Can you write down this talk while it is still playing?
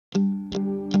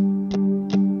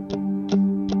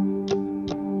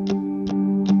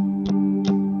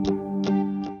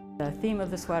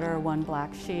of the sweater one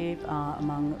black sheep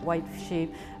among white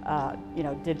sheep?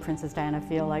 Did Princess Diana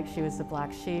feel like she was the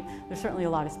black sheep? There's certainly a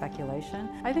lot of speculation.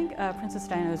 I think Princess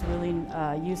Diana has really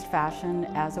used fashion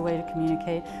as a way to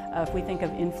communicate. If we think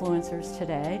of influencers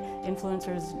today,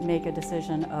 influencers make a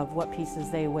decision of what pieces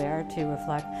they wear to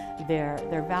reflect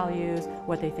their values,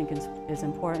 what they think is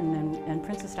important, and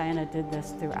Princess Diana did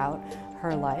this throughout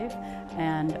her life,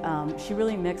 and she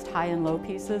really mixed high and low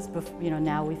pieces.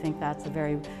 Now we think that's a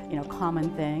very common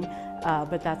thing,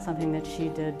 but that's something that she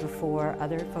did before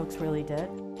other folks really did.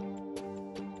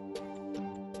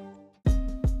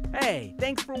 Hey,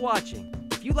 thanks for watching.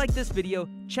 If you like this video,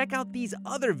 check out these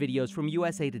other videos from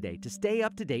USA Today to stay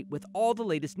up to date with all the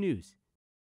latest news.